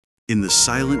In the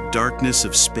silent darkness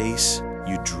of space,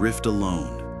 you drift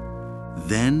alone.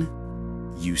 Then,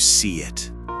 you see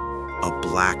it. A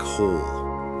black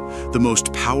hole. The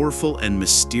most powerful and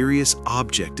mysterious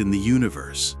object in the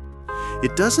universe.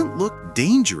 It doesn't look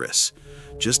dangerous,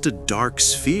 just a dark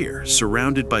sphere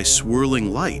surrounded by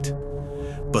swirling light.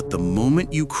 But the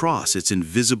moment you cross its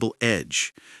invisible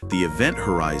edge, the event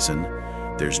horizon,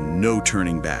 there's no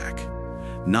turning back.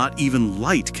 Not even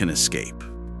light can escape.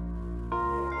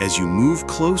 As you move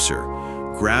closer,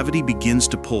 gravity begins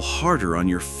to pull harder on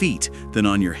your feet than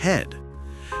on your head.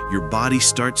 Your body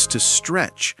starts to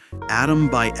stretch, atom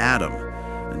by atom,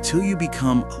 until you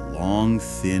become a long,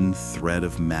 thin thread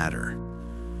of matter.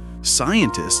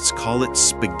 Scientists call it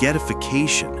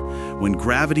spaghettification, when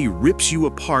gravity rips you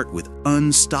apart with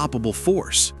unstoppable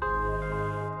force.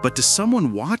 But to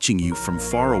someone watching you from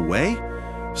far away,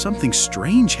 something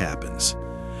strange happens.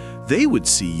 They would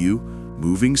see you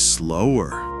moving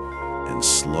slower and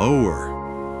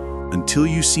slower until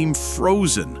you seem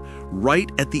frozen right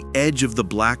at the edge of the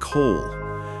black hole.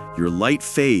 Your light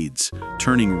fades,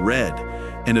 turning red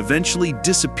and eventually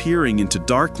disappearing into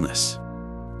darkness.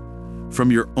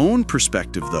 From your own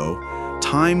perspective, though,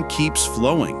 time keeps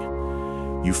flowing.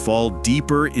 You fall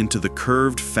deeper into the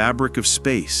curved fabric of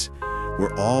space,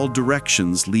 where all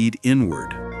directions lead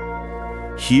inward.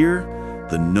 Here,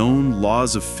 the known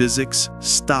laws of physics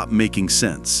stop making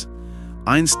sense.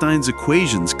 Einstein's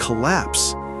equations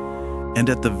collapse. And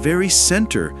at the very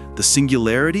center, the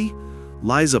singularity,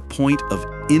 lies a point of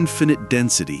infinite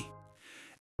density.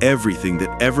 Everything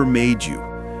that ever made you,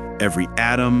 every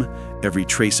atom, every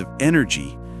trace of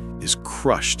energy, is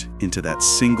crushed into that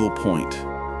single point.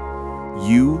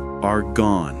 You are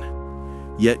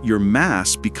gone. Yet your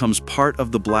mass becomes part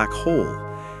of the black hole,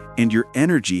 and your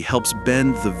energy helps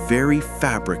bend the very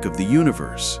fabric of the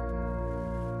universe.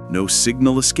 No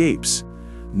signal escapes,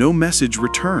 no message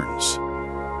returns.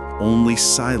 Only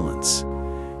silence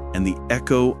and the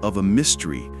echo of a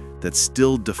mystery that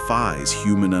still defies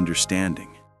human understanding.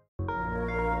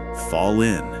 Fall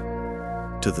in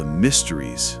to the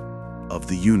mysteries of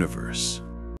the universe.